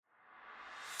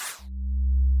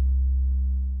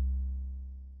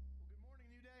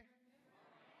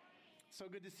So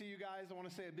good to see you guys. I want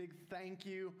to say a big thank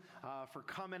you for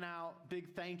coming out. Big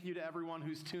thank you to everyone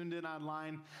who's tuned in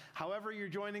online. However you're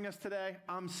joining us today,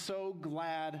 I'm so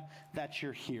glad that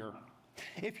you're here.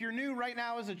 If you're new right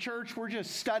now as a church, we're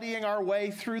just studying our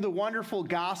way through the wonderful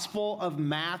Gospel of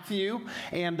Matthew.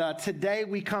 And today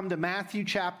we come to Matthew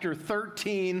chapter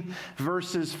 13,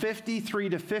 verses 53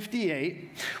 to 58,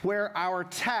 where our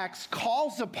text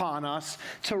calls upon us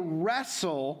to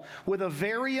wrestle with a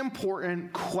very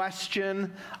important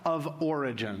question of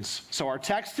origins. So our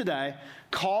text today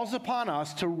calls upon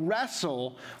us to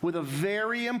wrestle with a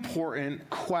very important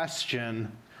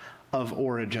question of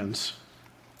origins.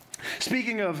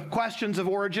 Speaking of questions of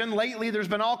origin, lately there's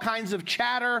been all kinds of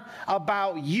chatter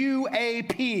about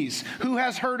UAPs. Who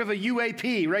has heard of a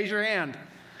UAP? Raise your hand.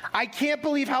 I can't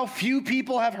believe how few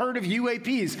people have heard of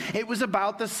UAPs. It was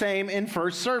about the same in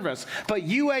first service. But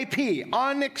UAP,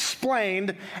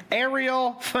 unexplained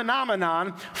aerial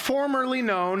phenomenon, formerly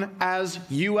known as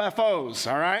UFOs,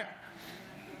 all right?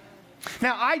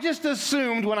 Now, I just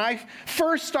assumed when I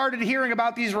first started hearing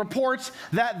about these reports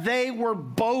that they were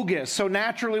bogus. So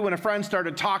naturally, when a friend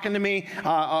started talking to me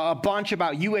a bunch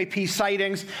about UAP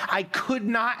sightings, I could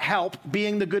not help,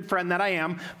 being the good friend that I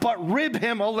am, but rib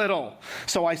him a little.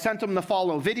 So I sent him the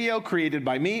follow video created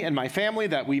by me and my family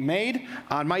that we made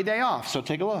on my day off. So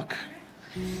take a look.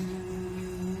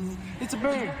 It's a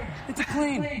bird. It's a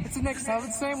plane. It's an egg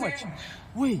salad sandwich.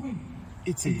 Wait,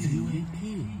 it's a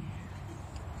UAP.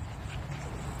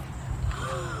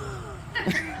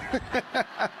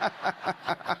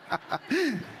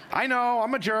 I know,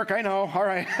 I'm a jerk, I know, all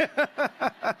right.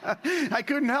 I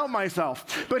couldn't help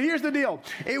myself. But here's the deal.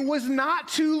 It was not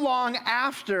too long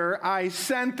after I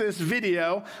sent this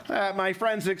video at my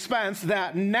friend's expense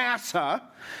that NASA,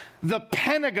 the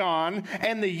Pentagon,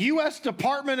 and the U.S.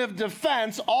 Department of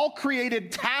Defense all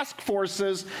created task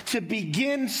forces to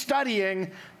begin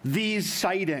studying these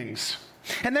sightings.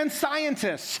 And then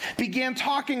scientists began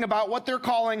talking about what they're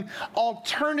calling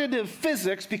alternative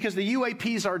physics because the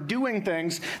UAPs are doing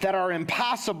things that are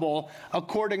impossible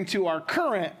according to our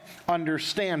current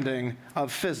understanding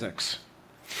of physics.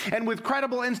 And with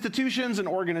credible institutions and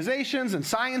organizations and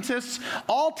scientists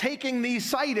all taking these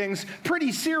sightings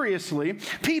pretty seriously,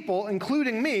 people,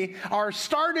 including me, are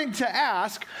starting to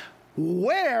ask,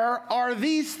 where are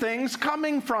these things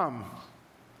coming from?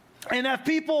 And as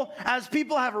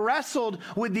people have wrestled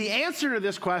with the answer to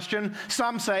this question,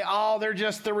 some say, oh, they're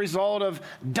just the result of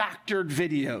doctored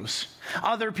videos.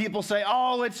 Other people say,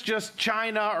 oh, it's just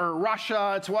China or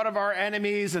Russia. It's one of our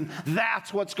enemies, and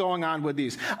that's what's going on with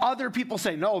these. Other people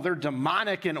say, no, they're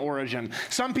demonic in origin.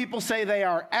 Some people say they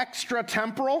are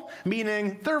extratemporal,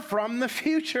 meaning they're from the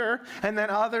future. And then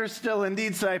others still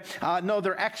indeed say, no,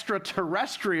 they're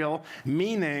extraterrestrial,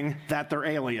 meaning that they're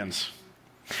aliens.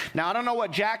 Now, I don't know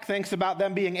what Jack thinks about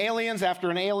them being aliens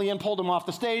after an alien pulled him off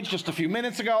the stage just a few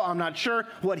minutes ago. I'm not sure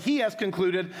what he has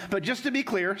concluded. But just to be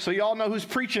clear, so you all know who's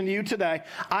preaching to you today,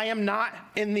 I am not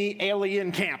in the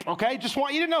alien camp, okay? Just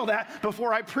want you to know that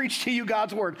before I preach to you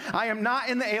God's word. I am not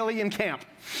in the alien camp.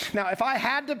 Now, if I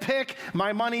had to pick,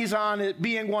 my money's on it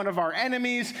being one of our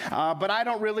enemies, but I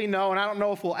don't really know, and I don't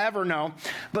know if we'll ever know.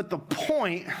 But the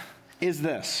point is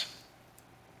this.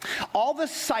 All the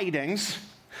sightings,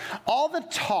 all the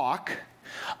talk,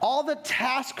 all the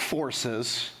task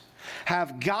forces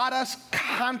have got us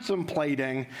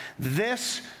contemplating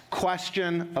this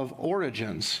question of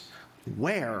origins.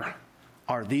 Where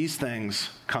are these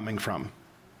things coming from?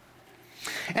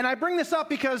 And I bring this up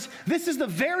because this is the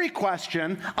very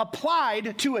question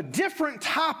applied to a different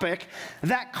topic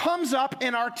that comes up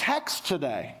in our text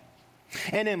today.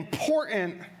 An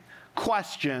important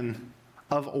question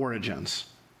of origins.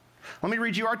 Let me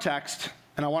read you our text.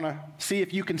 And I want to see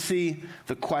if you can see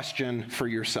the question for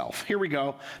yourself. Here we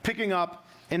go, picking up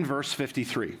in verse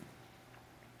 53.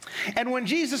 And when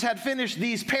Jesus had finished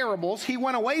these parables, he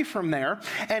went away from there,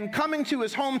 and coming to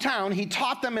his hometown, he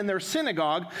taught them in their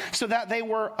synagogue, so that they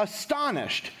were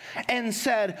astonished, and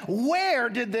said, where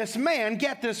did this man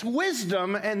get this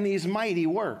wisdom and these mighty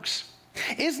works?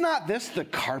 Is not this the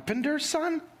carpenter's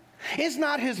son? Is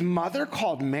not his mother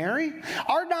called Mary?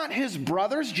 Are not his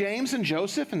brothers James and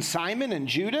Joseph and Simon and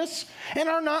Judas? And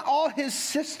are not all his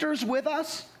sisters with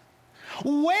us?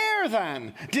 Where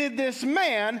then did this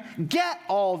man get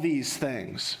all these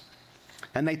things?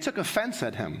 And they took offense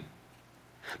at him.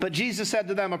 But Jesus said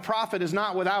to them, a prophet is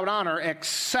not without honor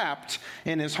except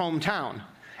in his hometown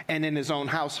and in his own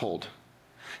household.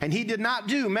 And he did not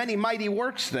do many mighty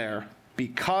works there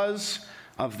because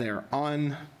of their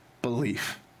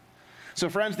unbelief. So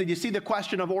friends, did you see the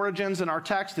question of origins in our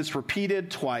text? It's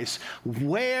repeated twice.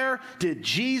 Where did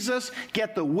Jesus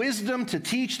get the wisdom to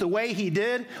teach the way he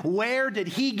did? Where did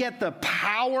he get the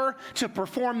power to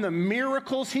perform the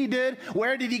miracles he did?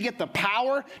 Where did he get the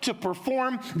power to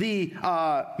perform the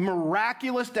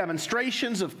miraculous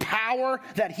demonstrations of power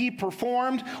that he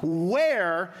performed?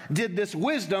 Where did this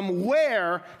wisdom,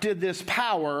 where did this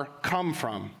power come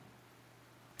from?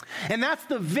 And that's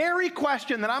the very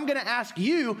question that I'm going to ask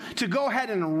you to go ahead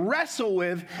and wrestle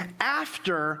with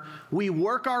after we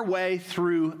work our way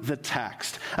through the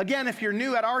text. Again, if you're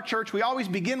new at our church, we always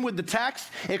begin with the text,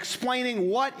 explaining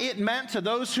what it meant to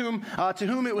those to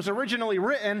whom it was originally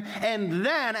written, and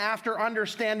then after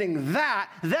understanding that,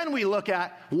 then we look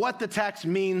at what the text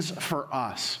means for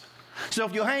us. So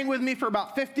if you'll hang with me for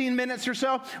about 15 minutes or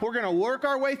so, we're going to work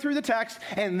our way through the text,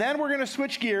 and then we're going to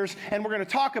switch gears, and we're going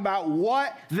to talk about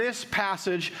what this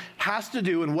passage has to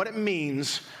do and what it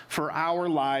means for our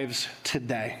lives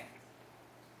today.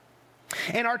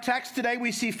 In our text today,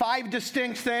 we see 5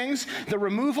 distinct things: the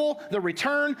removal, the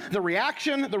return, the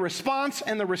reaction, the response,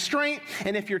 and the restraint.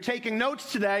 And if you're taking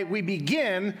notes today, we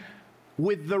begin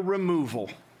with the removal.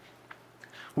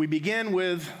 We begin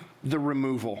with the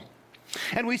removal.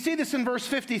 And we see this in verse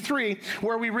 53,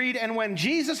 where we read, "And when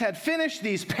Jesus had finished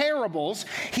these parables,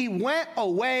 he went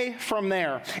away from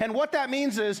there." And what that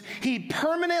means is he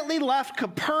permanently left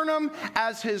Capernaum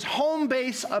as his home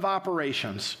base of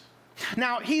operations.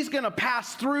 Now, he's going to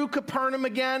pass through Capernaum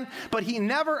again, but he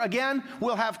never again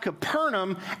will have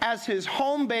Capernaum as his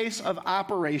home base of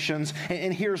operations.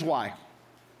 And here's why.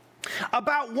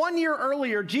 About 1 year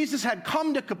earlier, Jesus had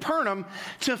come to Capernaum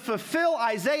to fulfill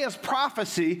Isaiah's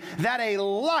prophecy that a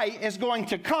light is going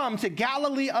to come to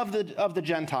Galilee of the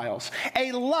Gentiles.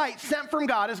 A light sent from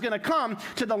God is going to come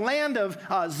to the land of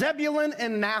Zebulun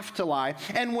and Naphtali.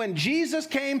 And when Jesus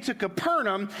came to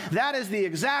Capernaum, that is the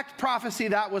exact prophecy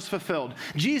that was fulfilled.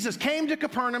 Jesus came to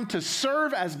Capernaum to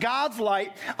serve as God's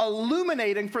light,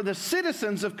 illuminating for the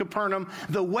citizens of Capernaum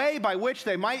the way by which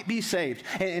they might be saved.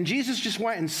 And Jesus just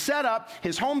went and set up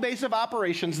his home base of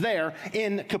operations there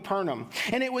in Capernaum.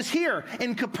 And it was here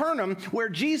in Capernaum where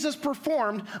Jesus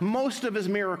performed most of his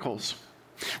miracles.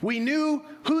 We knew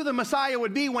who the Messiah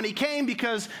would be when he came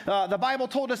because the Bible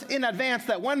told us in advance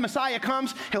that when Messiah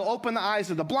comes, he'll open the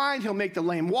eyes of the blind, he'll make the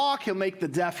lame walk, he'll make the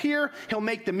deaf hear, he'll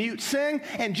make the mute sing.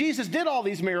 And Jesus did all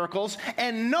these miracles,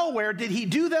 and nowhere did he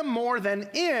do them more than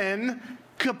in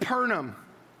Capernaum.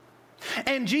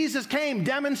 And Jesus came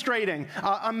demonstrating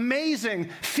amazing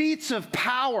feats of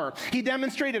power. He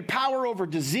demonstrated power over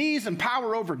disease and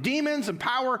power over demons and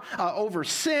power over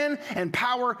sin and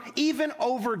power even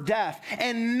over death.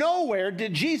 And nowhere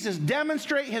did Jesus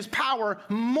demonstrate his power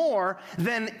more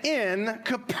than in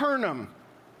Capernaum.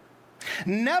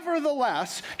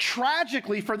 Nevertheless,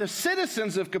 tragically for the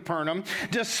citizens of Capernaum,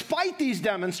 despite these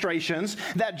demonstrations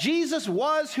that Jesus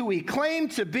was who he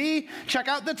claimed to be, check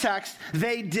out the text,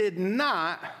 they did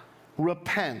not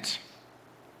repent.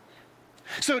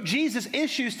 So Jesus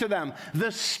issues to them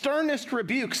the sternest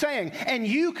rebuke, saying, "And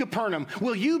you, Capernaum,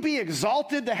 will you be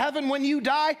exalted to heaven when you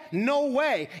die? No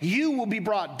way. You will be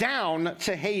brought down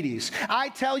to Hades. I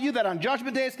tell you that on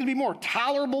Judgment Day it's going to be more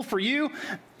tolerable for you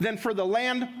than for the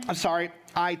land.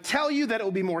 I tell you that it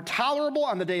will be more tolerable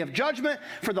on the day of judgment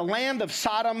for the land of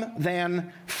Sodom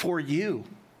than for you."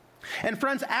 And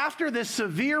friends, after this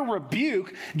severe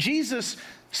rebuke, Jesus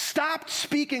stopped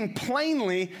speaking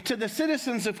plainly to the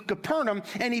citizens of Capernaum,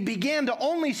 and he began to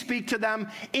only speak to them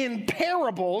in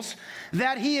parables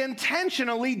that he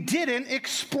intentionally didn't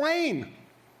explain.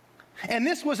 And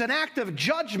this was an act of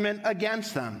judgment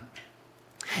against them.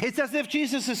 It's as if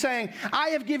Jesus is saying, I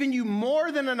have given you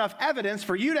more than enough evidence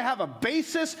for you to have a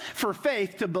basis for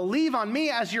faith, to believe on me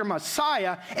as your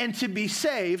Messiah and to be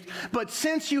saved. But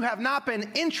since you have not been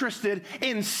interested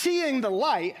in seeing the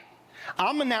light,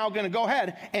 I'm now going to go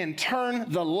ahead and turn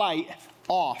the light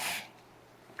off.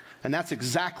 And that's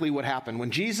exactly what happened.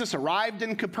 When Jesus arrived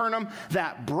in Capernaum,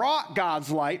 that brought God's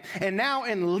light. And now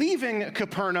in leaving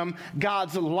Capernaum,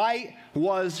 God's light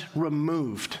was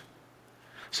removed.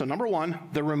 So number one,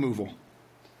 the removal.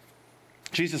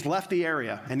 Jesus left the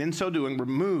area, and in so doing,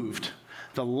 removed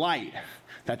the light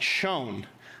that shone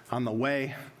on the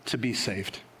way to be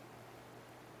saved.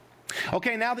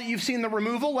 Okay, now that you've seen the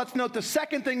removal, let's note the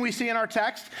second thing we see in our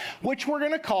text, which we're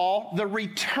going to call the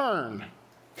return.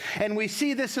 And we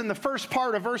see this in the first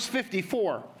part of verse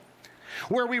 54,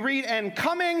 where we read, "And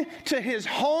coming to his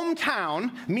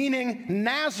hometown," meaning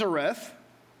Nazareth,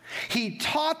 He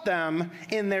taught them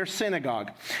in their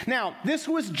synagogue. Now, this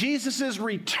was Jesus'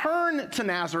 return to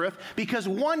Nazareth because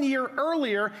 1 year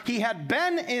earlier, he had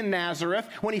been in Nazareth.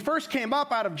 When he first came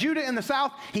up out of Judah in the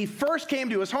south, he first came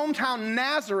to his hometown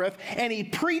Nazareth, and he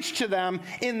preached to them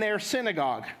in their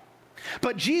synagogue.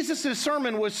 But Jesus'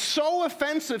 sermon was so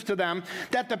offensive to them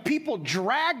that the people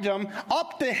dragged him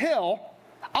up the hill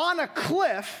on a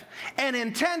cliff and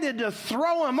intended to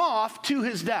throw him off to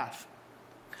his death.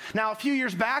 Now, a few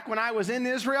years back when I was in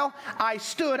Israel, I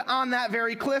stood on that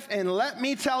very cliff, and let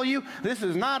me tell you, this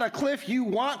is not a cliff you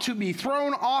want to be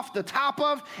thrown off the top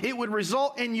of. It would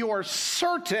result in your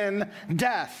certain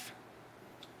death.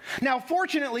 Now,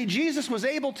 fortunately, Jesus was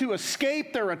able to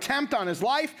escape their attempt on his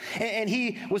life, and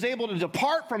he was able to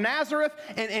depart from Nazareth,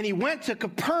 and he went to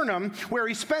Capernaum, where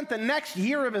he spent the next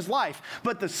year of his life.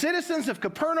 But the citizens of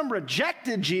Capernaum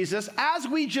rejected Jesus, as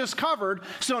we just covered,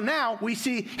 so now we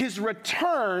see his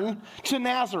return to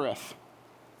Nazareth.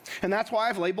 And that's why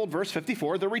I've labeled verse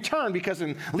 54 the return, because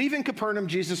in leaving Capernaum,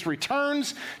 Jesus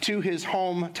returns to his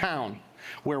hometown,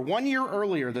 where 1 year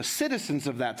earlier, the citizens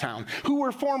of that town, who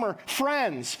were former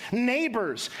friends,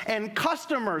 neighbors, and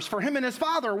customers for him and his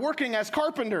father working as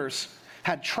carpenters,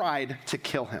 had tried to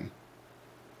kill him.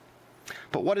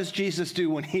 But what does Jesus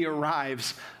do when he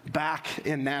arrives back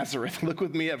in Nazareth? Look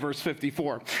with me at verse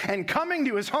 54. And coming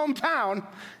to his hometown,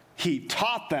 he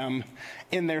taught them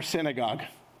in their synagogue.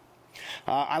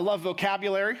 I love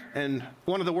vocabulary, and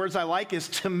one of the words I like is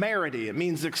temerity. It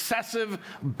means excessive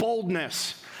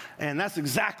boldness. And that's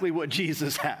exactly what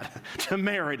Jesus had,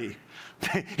 temerity.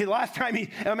 Last time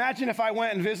imagine if I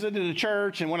went and visited a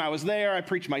church, and when I was there, I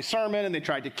preached my sermon, and they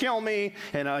tried to kill me,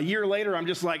 and a year later, I'm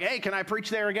just like, hey, can I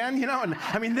preach there again? And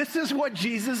I mean, this is what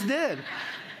Jesus did.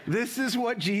 This is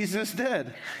what Jesus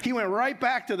did. He went right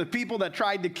back to the people that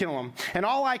tried to kill him. And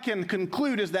all I can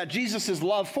conclude is that Jesus'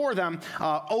 love for them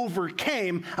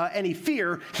overcame any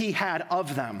fear he had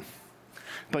of them.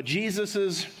 But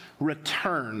Jesus'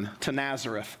 return to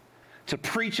Nazareth, to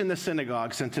preach in the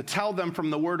synagogues and to tell them from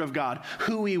the Word of God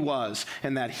who he was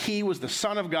and that he was the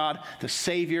Son of God, the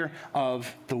Savior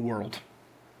of the world.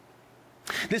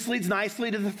 This leads nicely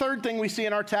to the third thing we see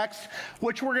in our text,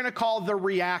 which we're going to call the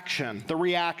reaction. The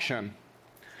reaction.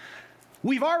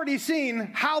 We've already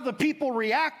seen how the people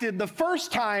reacted the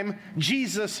first time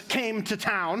Jesus came to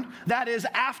town. That is,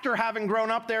 after having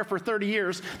grown up there for 30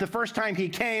 years, the first time he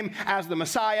came as the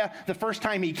Messiah, the first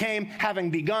time he came having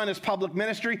begun his public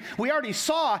ministry. We already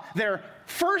saw their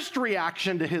first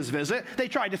reaction to his visit. They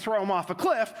tried to throw him off a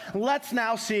cliff. Let's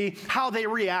now see how they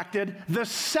reacted the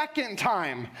second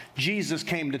time Jesus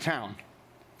came to town.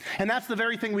 And that's the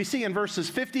very thing we see in verses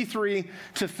 53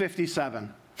 to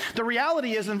 57. The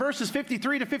reality is, in verses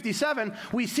 53 to 57,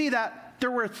 we see that there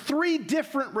were three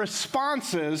different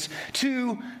responses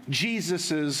to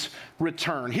Jesus'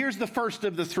 return. Here's the first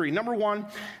of the three. Number one,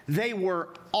 they were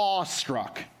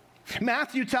awestruck.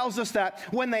 Matthew tells us that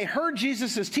when they heard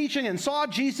Jesus' teaching and saw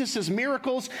Jesus'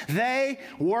 miracles, they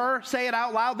were, say it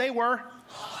out loud, they were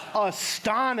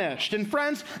astonished. And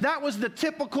friends, that was the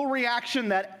typical reaction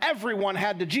that everyone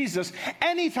had to Jesus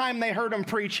anytime they heard him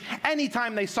preach,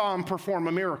 anytime they saw him perform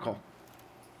a miracle.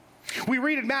 We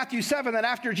read in Matthew 7 that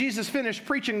after Jesus finished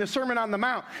preaching the Sermon on the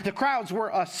Mount, the crowds were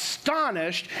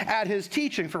astonished at his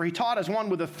teaching, for he taught as one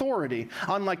with authority,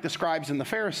 unlike the scribes and the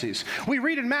Pharisees. We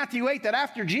read in Matthew 8 that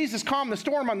after Jesus calmed the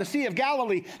storm on the Sea of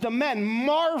Galilee, the men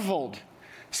marveled,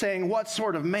 saying, "What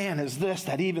sort of man is this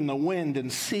that even the wind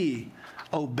and sea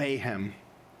obey him?"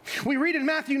 We read in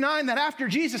Matthew 9 that after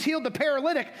Jesus healed the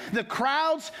paralytic, the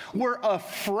crowds were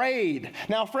afraid.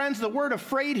 Now, friends, the word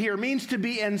afraid here means to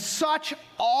be in such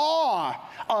awe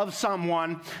of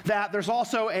someone that there's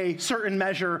also a certain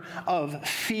measure of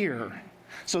fear.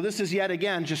 So this is yet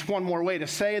again just one more way to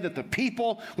say that the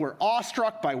people were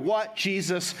awestruck by what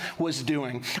Jesus was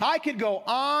doing. I could go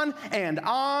on and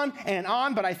on and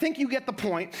on, but I think you get the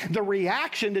point. The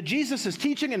reaction to Jesus'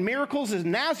 teaching and miracles in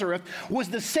Nazareth was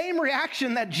the same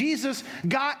reaction that Jesus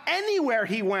got anywhere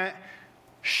he went: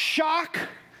 shock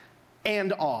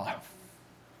and awe.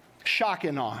 Shock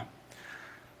and awe.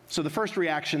 So the first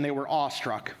reaction, they were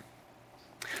awestruck.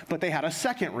 But they had a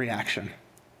second reaction.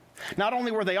 Not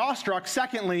only were they awestruck,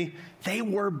 secondly, they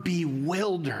were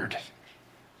bewildered.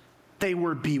 They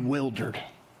were bewildered.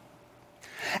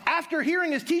 After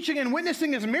hearing his teaching and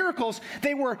witnessing his miracles,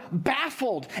 they were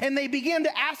baffled, and they began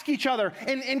to ask each other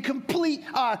in complete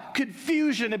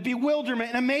confusion and bewilderment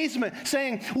and amazement,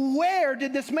 saying, "Where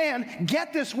did this man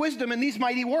get this wisdom and these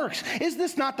mighty works? Is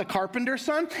this not the carpenter's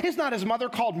son? Is not his mother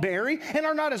called Mary? And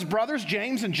are not his brothers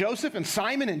James and Joseph and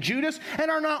Simon and Judas?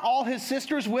 And are not all his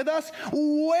sisters with us?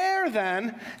 Where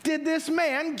then did this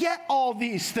man get all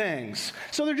these things?"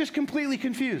 So they're just completely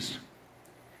confused.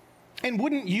 And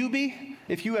wouldn't you be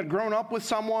if you had grown up with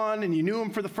someone and you knew them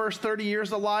for the first 30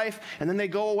 years of life, and then they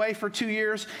go away for 2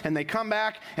 years and they come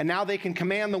back and now they can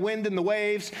command the wind and the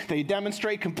waves. They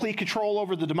demonstrate complete control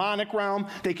over the demonic realm.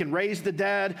 They can raise the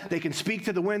dead. They can speak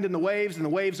to the wind and the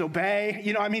waves obey.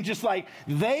 You know, I mean, just like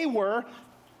they were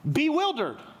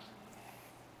bewildered.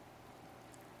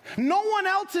 No one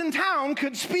else in town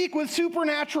could speak with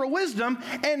supernatural wisdom,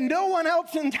 and no one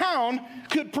else in town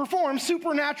could perform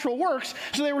supernatural works,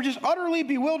 so they were just utterly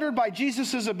bewildered by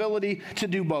Jesus' ability to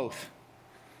do both.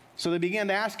 So they began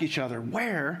to ask each other,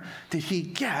 where did he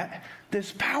get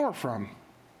this power from?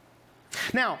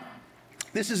 Now,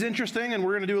 this is interesting, and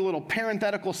we're going to do a little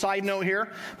parenthetical side note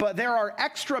here, but there are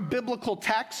extra biblical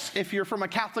texts. If you're from a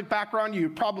Catholic background, you're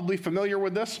probably familiar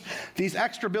with this. These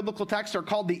extra biblical texts are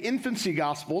called the infancy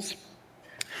gospels.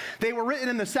 They were written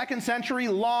in the 2nd century,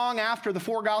 long after the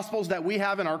 4 gospels that we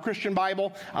have in our Christian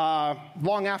Bible,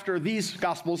 long after these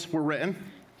gospels were written.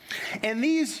 And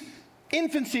these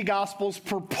infancy gospels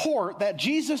purport that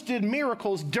Jesus did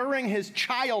miracles during his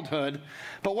childhood,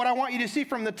 but what I want you to see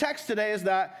from the text today is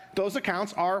that those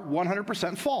accounts are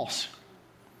 100% false.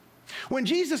 When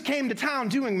Jesus came to town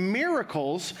doing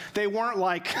miracles, they weren't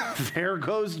like, there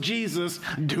goes Jesus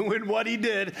doing what he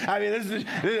did. I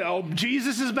mean,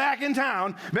 Jesus is back in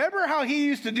town. Remember how he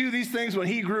used to do these things when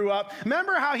he grew up?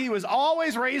 Remember how he was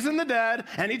always raising the dead?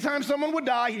 Anytime someone would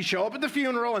die, he'd show up at the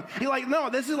funeral. And he's like, no,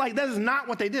 this is not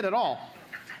what they did at all.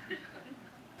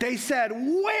 They said,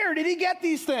 where did he get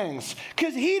these things?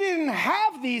 Because he didn't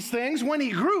have these things when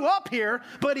he grew up here,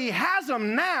 but he has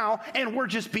them now, and we're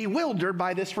just bewildered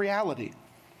by this reality.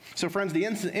 So friends, the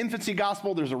infancy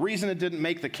gospel, there's a reason it didn't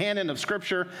make the canon of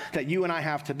Scripture that you and I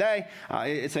have today.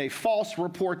 It's a false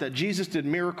report that Jesus did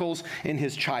miracles in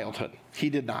his childhood. He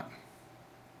did not.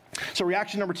 So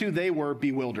reaction number 2, they were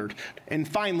bewildered. And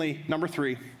finally, number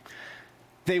 3,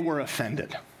 they were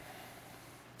offended.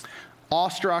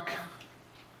 Awestruck,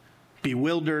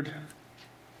 bewildered,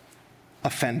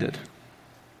 offended.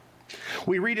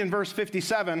 We read in verse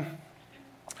 57,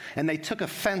 and they took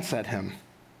offense at him.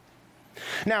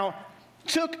 Now,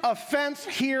 took offense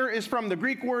here is from the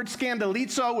Greek word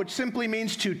scandalizo, which simply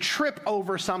means to trip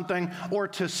over something or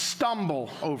to stumble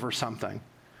over something.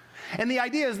 And the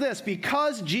idea is this: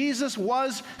 because Jesus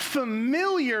was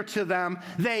familiar to them,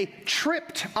 they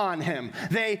tripped on him.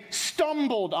 They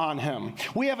stumbled on him.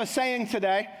 We have a saying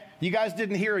today. You guys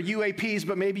didn't hear UAPs,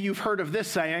 but maybe you've heard of this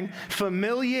saying: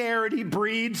 familiarity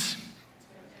breeds.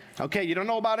 Okay, you don't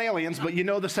know about aliens, but you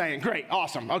know the saying. Great,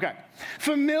 awesome, okay.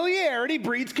 Familiarity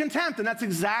breeds contempt, and that's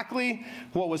exactly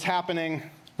what was happening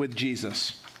with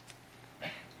Jesus.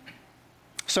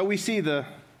 So we see the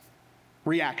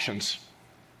reactions.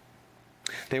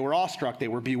 They were awestruck, they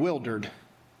were bewildered,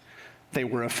 they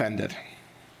were offended.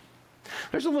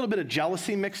 There's a little bit of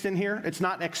jealousy mixed in here. It's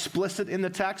not explicit in the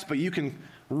text, but you can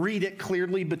read it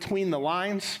clearly between the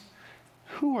lines.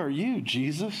 Who are you,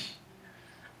 Jesus?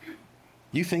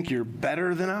 You think you're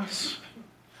better than us?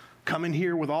 Coming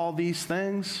here with all these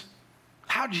things?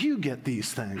 How'd you get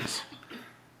these things?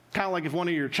 Kind of like if one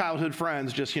of your childhood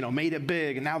friends just, made it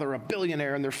big and now they're a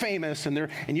billionaire and they're famous and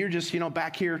you're just,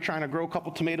 back here trying to grow a couple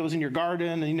tomatoes in your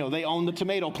garden and, they own the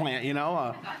tomato plant,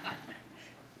 a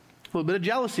little bit of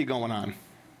jealousy going on.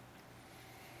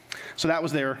 So that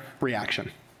was their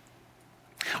reaction.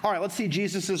 All right, let's see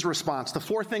Jesus' response. The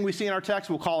 4th thing we see in our text,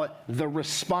 we'll call it the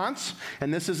response.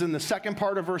 And this is in the second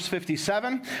part of verse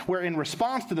 57, where in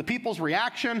response to the people's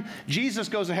reaction, Jesus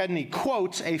goes ahead and he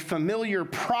quotes a familiar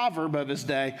proverb of his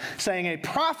day, saying, "A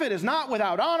prophet is not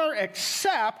without honor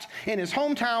except in his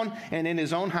hometown and in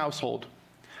his own household."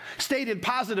 Stated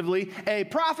positively, a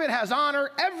prophet has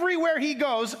honor everywhere he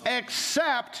goes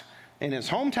except in his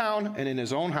hometown and in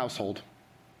his own household.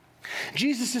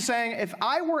 Jesus is saying, if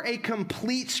I were a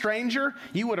complete stranger,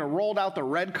 you would have rolled out the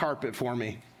red carpet for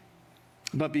me.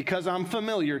 But because I'm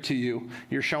familiar to you,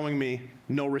 you're showing me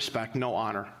no respect, no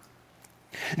honor.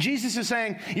 Jesus is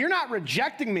saying, you're not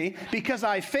rejecting me because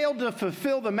I failed to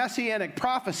fulfill the messianic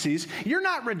prophecies. You're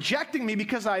not rejecting me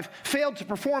because I've failed to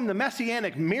perform the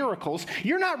messianic miracles.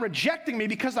 You're not rejecting me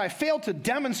because I failed to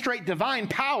demonstrate divine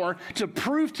power to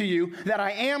prove to you that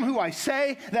I am who I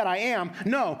say that I am.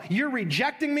 No, you're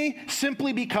rejecting me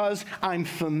simply because I'm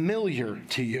familiar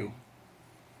to you.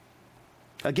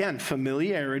 Again,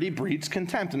 familiarity breeds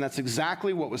contempt, and that's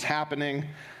exactly what was happening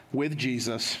with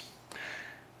Jesus.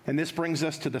 And this brings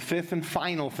us to the fifth and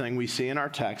final thing we see in our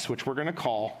text, which we're going to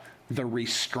call the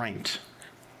restraint.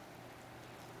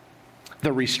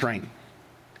 The restraint.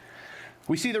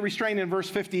 We see the restraint in verse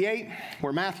 58,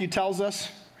 where Matthew tells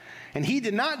us, and he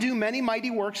did not do many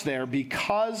mighty works there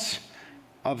because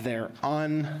of their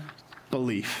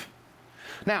unbelief.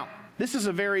 Now, this is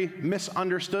a very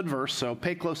misunderstood verse, so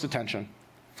pay close attention.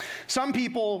 Some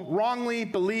people wrongly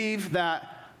believe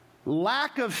that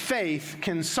lack of faith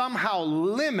can somehow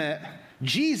limit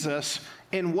Jesus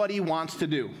in what he wants to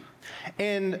do.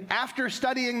 And after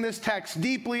studying this text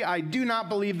deeply, I do not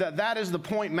believe that that is the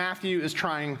point Matthew is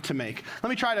trying to make. Let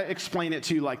me try to explain it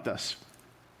to you like this.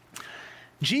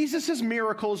 Jesus'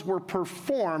 miracles were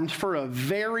performed for a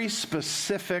very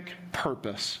specific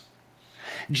purpose.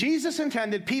 Jesus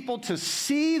intended people to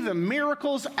see the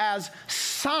miracles as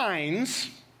signs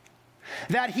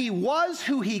that he was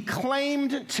who he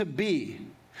claimed to be,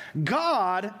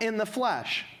 God in the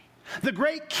flesh, the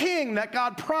great king that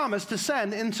God promised to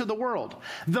send into the world,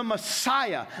 the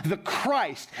Messiah, the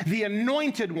Christ, the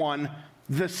anointed one,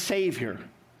 the Savior.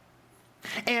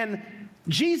 And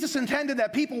Jesus intended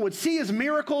that people would see his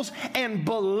miracles and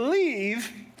believe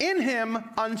in him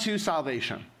unto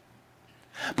salvation.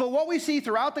 But what we see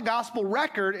throughout the gospel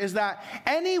record is that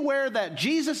anywhere that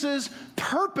Jesus'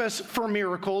 purpose for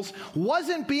miracles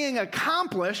wasn't being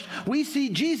accomplished, we see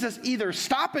Jesus either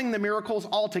stopping the miracles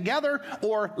altogether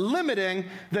or limiting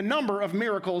the number of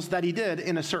miracles that he did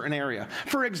in a certain area.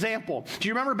 For example, do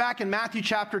you remember back in Matthew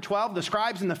chapter 12, the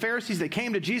scribes and the Pharisees, they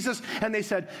came to Jesus and they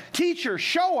said, "Teacher,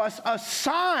 show us a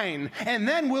sign and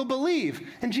then we'll believe."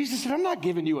 And Jesus said, "I'm not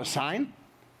giving you a sign."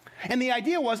 And the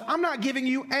idea was, I'm not giving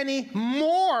you any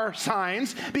more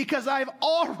signs because I've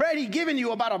already given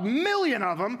you about 1 million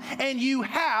of them and you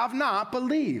have not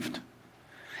believed.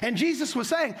 And Jesus was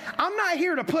saying, I'm not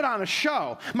here to put on a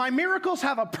show. My miracles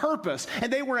have a purpose,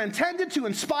 and they were intended to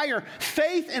inspire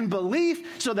faith and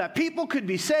belief so that people could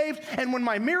be saved. And when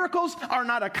my miracles are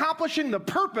not accomplishing the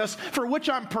purpose for which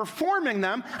I'm performing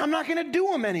them, I'm not going to do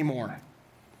them anymore.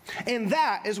 And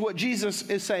that is what Jesus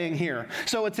is saying here.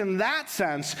 So it's in that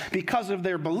sense, because of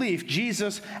their belief,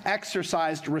 Jesus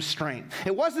exercised restraint.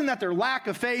 It wasn't that their lack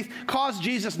of faith caused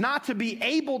Jesus not to be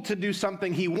able to do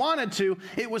something he wanted to.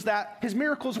 It was that his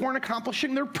miracles weren't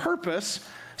accomplishing their purpose,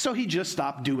 so he just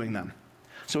stopped doing them.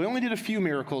 So he only did a few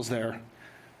miracles there.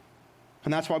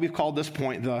 And that's why we've called this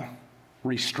point the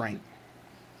restraint.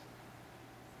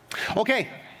 Okay,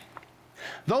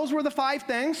 those were the 5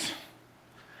 things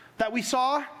that we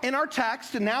saw in our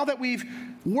text, and now that we've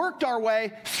worked our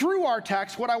way through our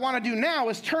text, what I want to do now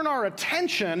is turn our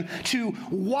attention to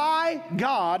why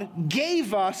God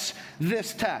gave us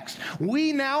this text.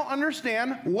 We now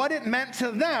understand what it meant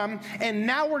to them, and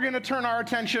now we're going to turn our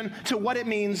attention to what it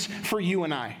means for you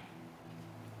and I.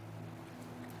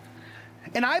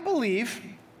 And I believe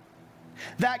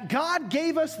that God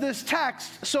gave us this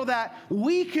text so that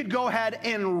we could go ahead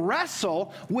and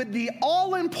wrestle with the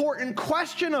all-important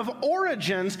question of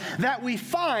origins that we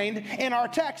find in our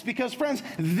text. Because, friends,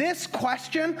 this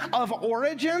question of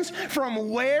origins, from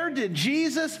where did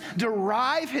Jesus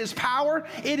derive his power,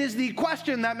 it is the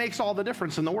question that makes all the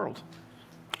difference in the world,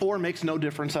 or makes no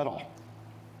difference at all.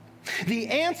 The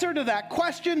answer to that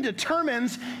question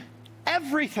determines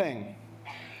everything.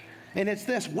 And it's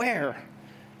this: where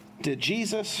did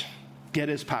Jesus get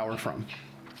his power from?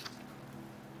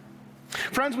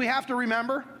 Friends, we have to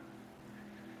remember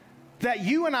that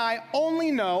you and I only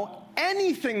know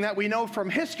anything that we know from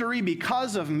history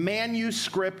because of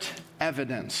manuscript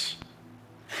evidence.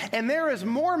 And there is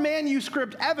more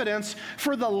manuscript evidence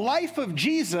for the life of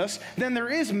Jesus than there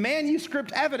is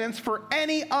manuscript evidence for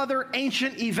any other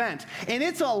ancient event. And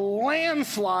it's a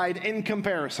landslide in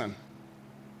comparison.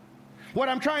 What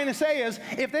I'm trying to say is,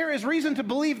 if there is reason to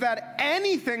believe that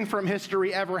anything from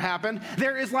history ever happened,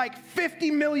 there is like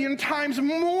 50 million times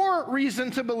more reason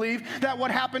to believe that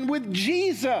what happened with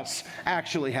Jesus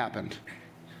actually happened.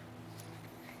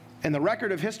 And the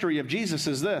record of history of Jesus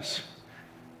is this: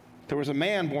 there was a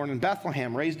man born in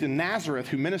Bethlehem, raised in Nazareth,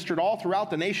 who ministered all throughout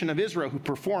the nation of Israel, who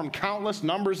performed countless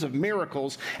numbers of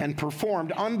miracles and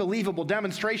performed unbelievable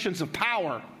demonstrations of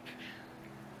power.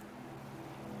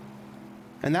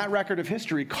 And that record of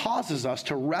history causes us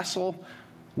to wrestle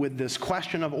with this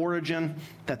question of origin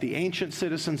that the ancient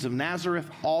citizens of Nazareth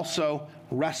also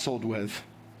wrestled with.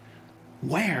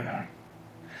 Where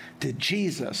did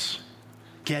Jesus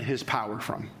get his power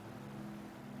from?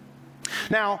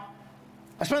 Now,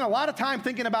 I spent a lot of time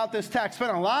thinking about this text,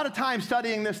 spent a lot of time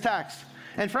studying this text.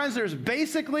 And friends, there's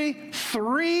basically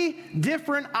 3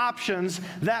 different options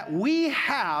that we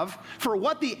have for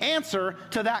what the answer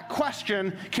to that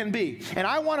question can be. And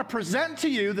I want to present to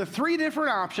you the 3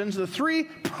 different options, the 3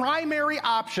 primary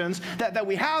options that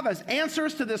we have as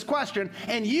answers to this question,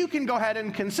 and you can go ahead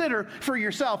and consider for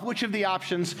yourself which of the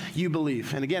options you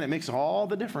believe. And again, it makes all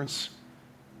the difference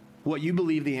what you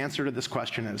believe the answer to this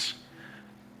question is.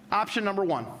 Option number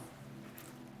 1.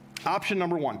 Option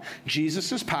number 1,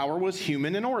 Jesus' power was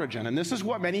human in origin, and this is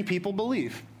what many people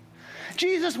believe.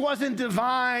 Jesus wasn't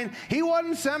divine. He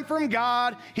wasn't sent from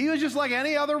God. He was just like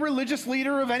any other religious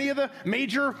leader of any of the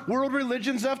major world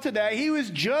religions of today. He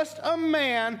was just a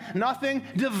man, nothing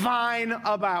divine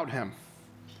about him.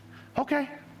 Okay.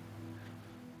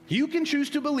 You can choose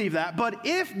to believe that, but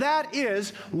if that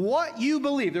is what you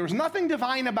believe, there was nothing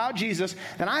divine about Jesus,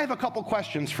 then I have a couple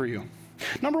questions for you.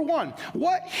 Number 1,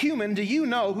 what human do you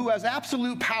know who has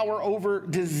absolute power over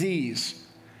disease,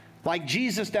 like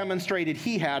Jesus demonstrated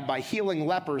he had by healing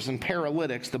lepers and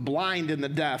paralytics, the blind and the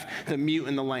deaf, the mute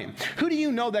and the lame? Who do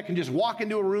you know that can just walk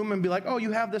into a room and be like, oh,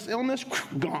 you have this illness?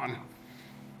 Gone.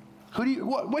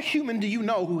 What human do you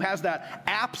know who has that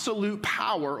absolute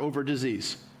power over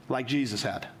disease, like Jesus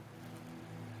had?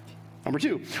 Number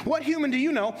 2, what human do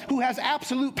you know who has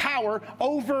absolute power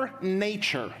over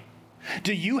nature?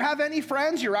 Do you have any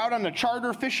friends? You're out on a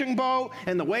charter fishing boat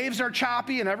and the waves are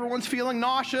choppy and everyone's feeling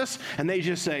nauseous and they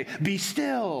just say, be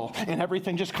still, and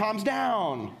everything just calms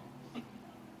down.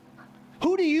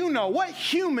 Who do you know? What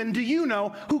human do you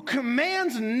know who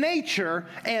commands nature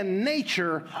and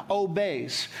nature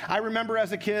obeys? I remember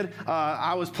as a kid,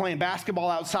 I was playing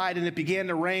basketball outside and it began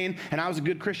to rain, and I was a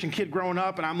good Christian kid growing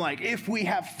up, and I'm like, if we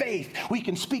have faith, we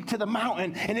can speak to the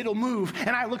mountain and it'll move.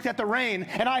 And I looked at the rain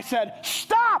and I said,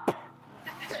 stop!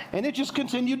 And it just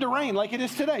continued to rain like it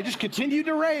is today. Just continued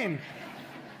to rain.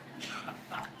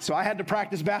 So I had to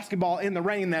practice basketball in the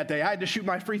rain that day. I had to shoot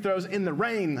my free throws in the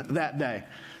rain that day.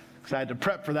 Because I had to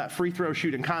prep for that free throw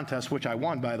shooting contest, which I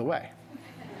won, by the way.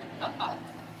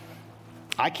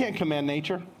 I can't command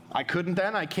nature. I couldn't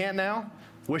then. I can't now.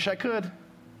 Wish I could.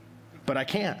 But I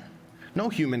can't. No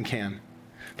human can.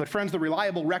 But friends, the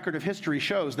reliable record of history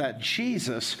shows that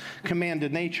Jesus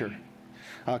commanded nature.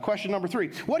 Question number 3.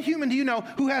 What human do you know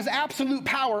who has absolute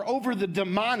power over the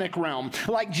demonic realm,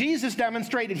 like Jesus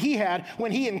demonstrated he had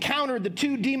when he encountered the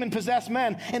 2 demon-possessed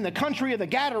men in the country of the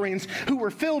Gadarenes who were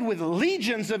filled with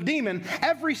legions of demons,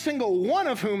 every single one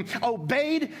of whom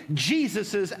obeyed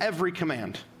Jesus' every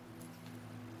command?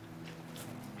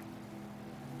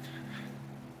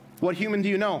 What human do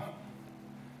you know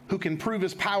who can prove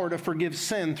his power to forgive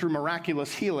sin through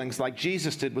miraculous healings like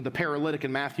Jesus did with the paralytic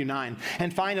in Matthew 9?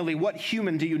 And finally, what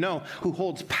human do you know who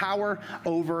holds power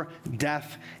over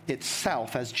death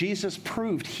itself, as Jesus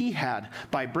proved he had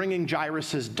by bringing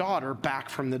Jairus' daughter back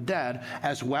from the dead,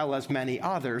 as well as many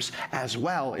others, as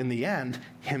well, in the end,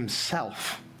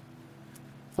 himself?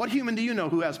 What human do you know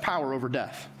who has power over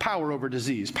death, power over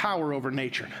disease, power over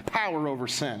nature, power over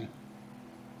sin?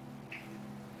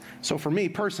 So for me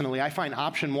personally, I find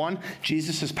option 1,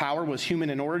 Jesus' power was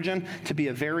human in origin, to be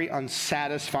a very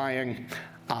unsatisfying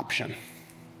option.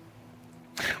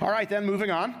 All right, then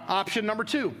moving on. Option number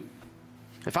 2.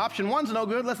 If option 1's no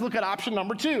good, let's look at option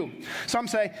number 2. Some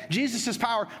say Jesus'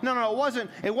 power, no,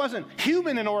 it wasn't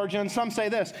human in origin. Some say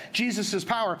this, Jesus'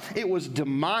 power, it was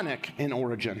demonic in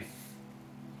origin.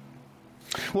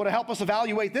 Well, to help us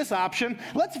evaluate this option,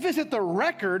 let's visit the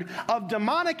record of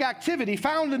demonic activity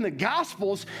found in the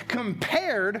Gospels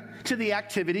compared to the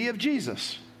activity of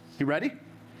Jesus. You ready?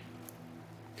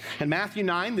 In Matthew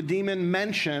 9, the demon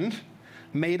mentioned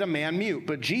made a man mute,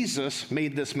 but Jesus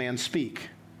made this man speak.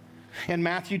 In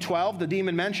Matthew 12, the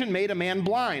demon mentioned made a man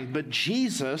blind, but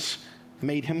Jesus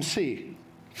made him see.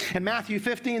 In Matthew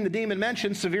 15, the demon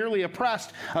mentioned severely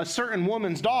oppressed a certain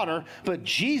woman's daughter, but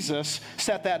Jesus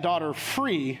set that daughter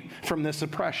free from this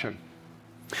oppression.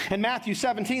 In Matthew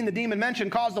 17, the demon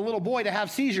mentioned caused a little boy to have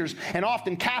seizures and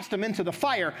often cast him into the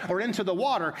fire or into the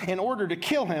water in order to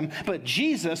kill him, but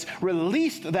Jesus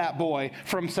released that boy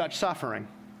from such suffering.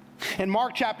 In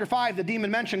Mark chapter 5, the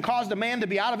demon mentioned caused a man to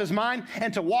be out of his mind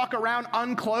and to walk around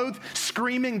unclothed,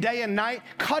 screaming day and night,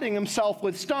 cutting himself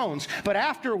with stones. But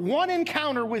after one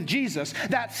encounter with Jesus,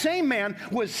 that same man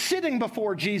was sitting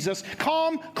before Jesus,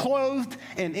 calm, clothed,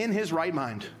 and in his right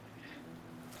mind.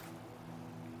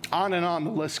 On and on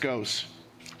the list goes.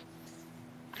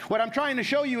 What I'm trying to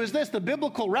show you is this: the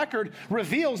biblical record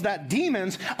reveals that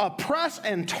demons oppress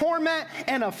and torment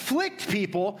and afflict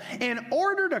people in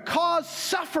order to cause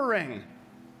suffering.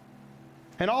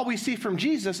 And all we see from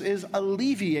Jesus is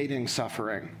alleviating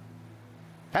suffering.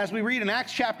 As we read in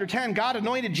Acts chapter 10, God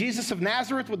anointed Jesus of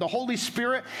Nazareth with the Holy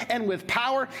Spirit and with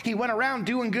power. He went around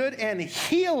doing good and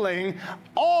healing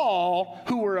all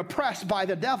who were oppressed by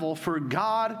the devil, for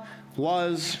God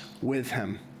was with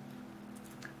him.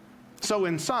 So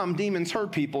in some, demons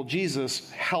hurt people.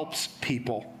 Jesus helps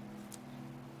people.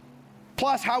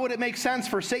 Plus, how would it make sense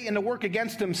for Satan to work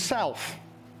against himself?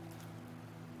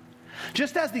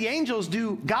 Just as the angels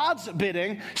do God's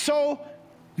bidding, so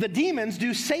the demons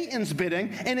do Satan's bidding.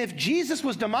 And if Jesus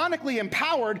was demonically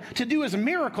empowered to do his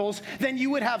miracles, then you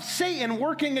would have Satan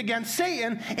working against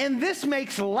Satan. And this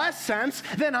makes less sense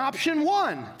than option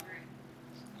one,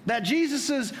 that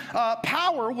Jesus'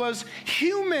 power was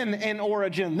human in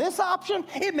origin. This option,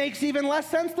 it makes even less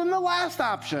sense than the last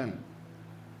option.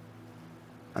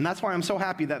 And that's why I'm so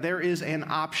happy that there is an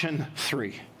option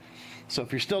 3. So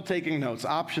if you're still taking notes,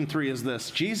 option 3 is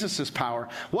this: Jesus' power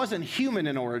wasn't human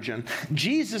in origin.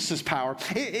 Jesus' power,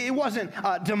 it wasn't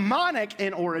demonic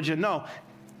in origin. No.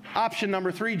 Option number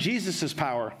 3, Jesus'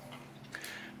 power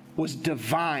was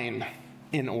divine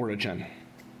in origin.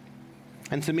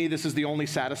 And to me, this is the only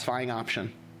satisfying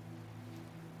option.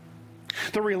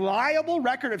 The reliable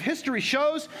record of history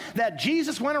shows that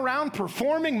Jesus went around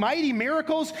performing mighty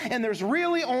miracles, and there's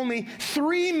really only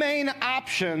 3 main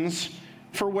options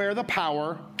for where the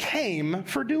power came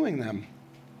for doing them.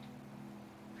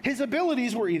 His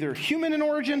abilities were either human in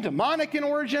origin, demonic in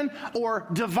origin, or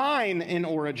divine in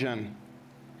origin.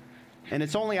 And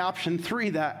it's only option 3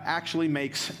 that actually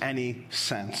makes any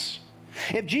sense.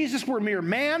 If Jesus were mere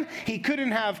man, he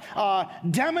couldn't have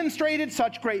demonstrated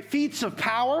such great feats of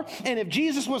power. And if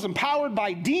Jesus was empowered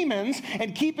by demons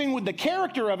and keeping with the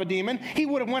character of a demon, he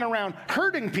would have went around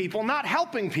hurting people, not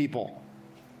helping people.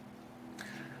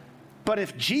 But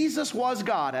if Jesus was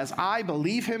God, as I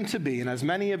believe him to be, and as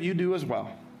many of you do as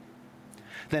well,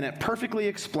 then it perfectly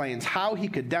explains how he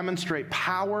could demonstrate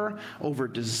power over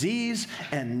disease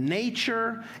and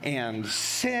nature and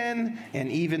sin and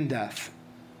even death.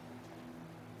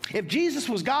 If Jesus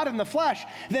was God in the flesh,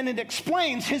 then it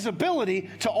explains his ability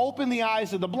to open the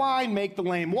eyes of the blind, make the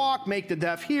lame walk, make the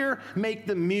deaf hear, make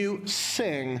the mute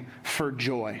sing for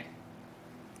joy.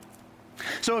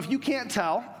 So if you can't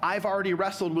tell, I've already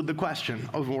wrestled with the question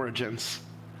of origins.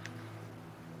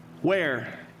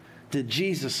 Where did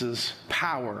Jesus'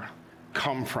 power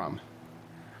come from?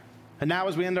 And now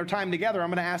as we end our time together, I'm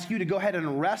going to ask you to go ahead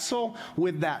and wrestle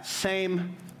with that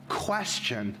same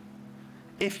question,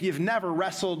 if you've never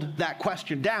wrestled that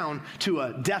question down to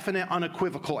a definite,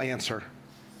 unequivocal answer.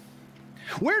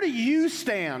 Where do you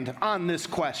stand on this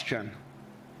question?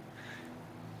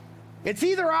 It's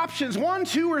either options 1,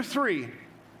 2, or 3.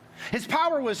 His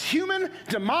power was human,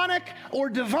 demonic, or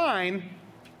divine.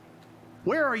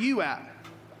 Where are you at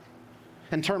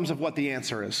in terms of what the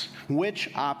answer is? Which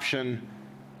option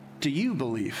do you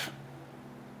believe?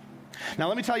 Now,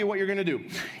 let me tell you what you're going to do.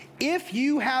 If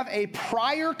you have a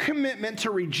prior commitment to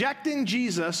rejecting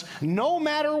Jesus, no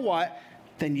matter what,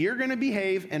 then you're going to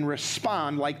behave and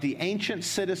respond like the ancient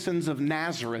citizens of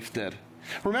Nazareth did.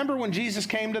 Remember when Jesus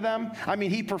came to them? I mean,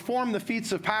 he performed the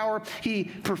feats of power. He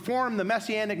performed the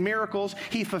messianic miracles.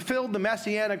 He fulfilled the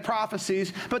messianic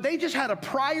prophecies. But they just had a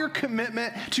prior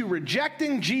commitment to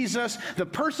rejecting Jesus, the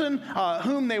person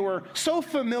whom they were so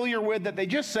familiar with that they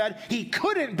just said he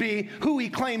couldn't be who he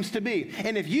claims to be.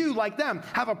 And if you, like them,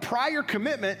 have a prior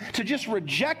commitment to just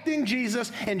rejecting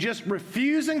Jesus and just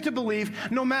refusing to believe,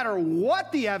 no matter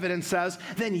what the evidence says,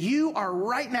 then you are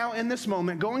right now in this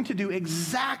moment going to do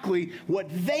exactly what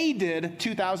they did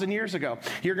 2,000 years ago.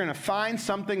 You're going to find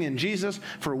something in Jesus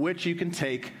for which you can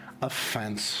take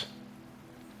offense.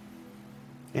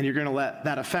 And you're going to let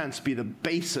that offense be the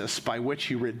basis by which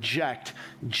you reject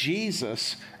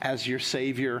Jesus as your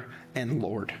Savior and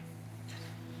Lord.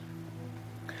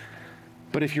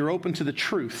 But if you're open to the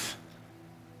truth,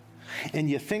 and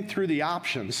you think through the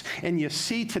options, and you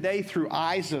see today through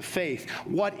eyes of faith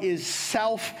what is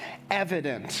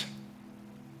self-evident,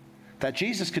 that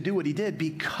Jesus could do what he did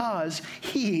because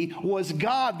he was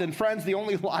God, then friends, the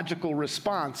only logical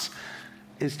response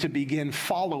is to begin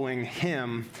following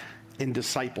him in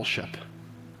discipleship.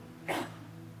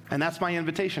 And that's my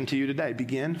invitation to you today.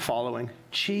 Begin following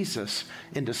Jesus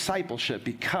in discipleship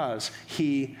because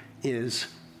he is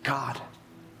God.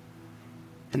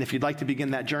 And if you'd like to begin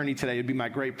that journey today, it'd be my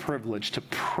great privilege to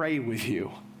pray with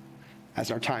you as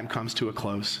our time comes to a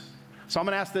close. So I'm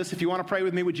going to ask this. If you want to pray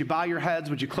with me, would you bow your heads?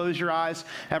 Would you close your eyes?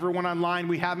 Everyone online,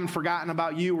 we haven't forgotten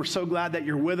about you. We're so glad that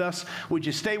you're with us. Would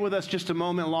you stay with us just a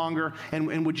moment longer?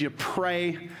 And would you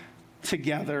pray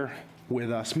together with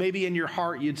us? Maybe in your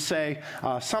heart you'd say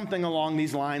something along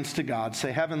these lines to God.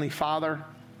 Say, Heavenly Father,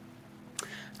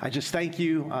 I just thank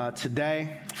you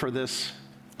today for this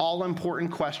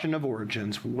all-important question of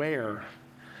origins. Where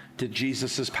did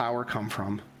Jesus' power come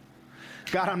from?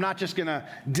 God, I'm not just going to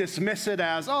dismiss it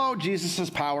as, oh, Jesus'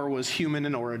 power was human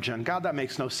in origin. God, that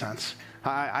makes no sense.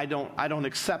 I don't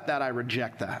accept that. I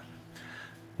reject that.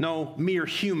 No mere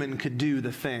human could do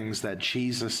the things that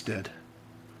Jesus did.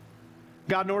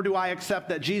 God, nor do I accept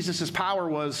that Jesus' power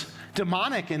was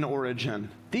demonic in origin.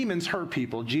 Demons hurt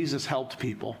people. Jesus helped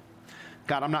people.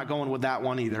 God, I'm not going with that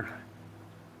one either.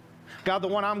 God, the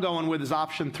one I'm going with is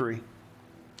option 3.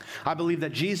 I believe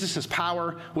that Jesus'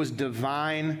 power was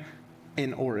divine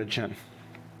in origin.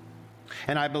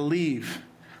 And I believe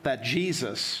that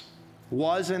Jesus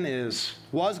was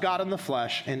God in the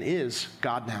flesh and is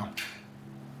God now.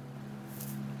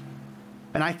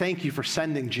 And I thank you for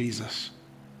sending Jesus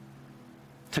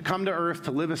to come to earth,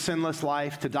 to live a sinless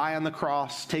life, to die on the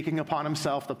cross, taking upon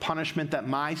himself the punishment that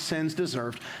my sins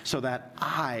deserved so that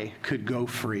I could go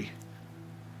free.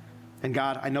 And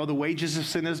God, I know the wages of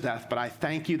sin is death, but I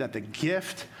thank you that the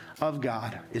gift of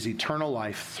God is eternal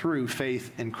life through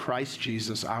faith in Christ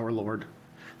Jesus our Lord.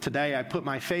 Today I put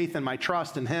my faith and my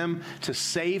trust in him to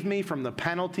save me from the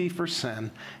penalty for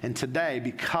sin. And today,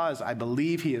 because I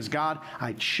believe he is God,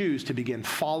 I choose to begin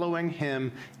following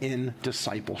him in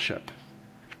discipleship.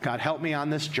 God, help me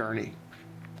on this journey.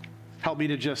 Help me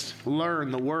to just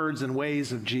learn the words and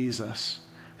ways of Jesus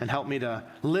and help me to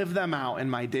live them out in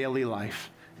my daily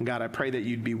life. And God, I pray that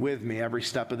you'd be with me every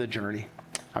step of the journey.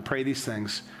 I pray these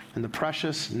things in the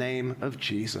precious name of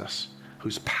Jesus,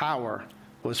 whose power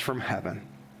was from heaven.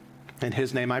 In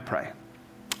his name I pray.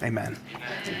 Amen.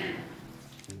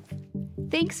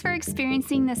 Thanks for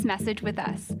experiencing this message with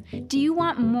us. Do you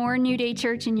want more New Day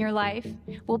Church in your life?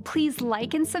 Well, please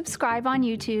like and subscribe on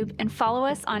YouTube and follow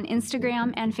us on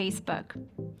Instagram and Facebook.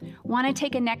 Want to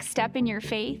take a next step in your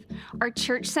faith? Our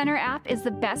Church Center app is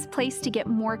the best place to get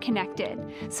more connected.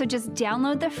 So just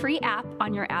download the free app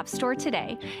on your app store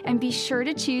today and be sure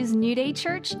to choose New Day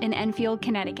Church in Enfield,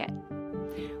 Connecticut.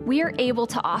 We are able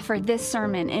to offer this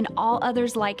sermon and all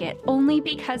others like it only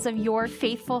because of your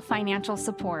faithful financial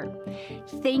support.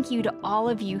 Thank you to all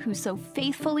of you who so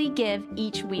faithfully give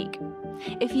each week.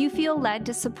 If you feel led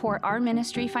to support our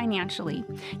ministry financially,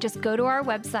 just go to our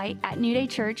website at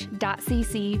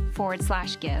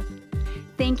newdaychurch.cc/give.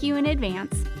 Thank you in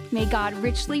advance. May God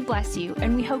richly bless you,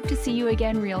 and we hope to see you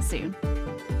again real soon.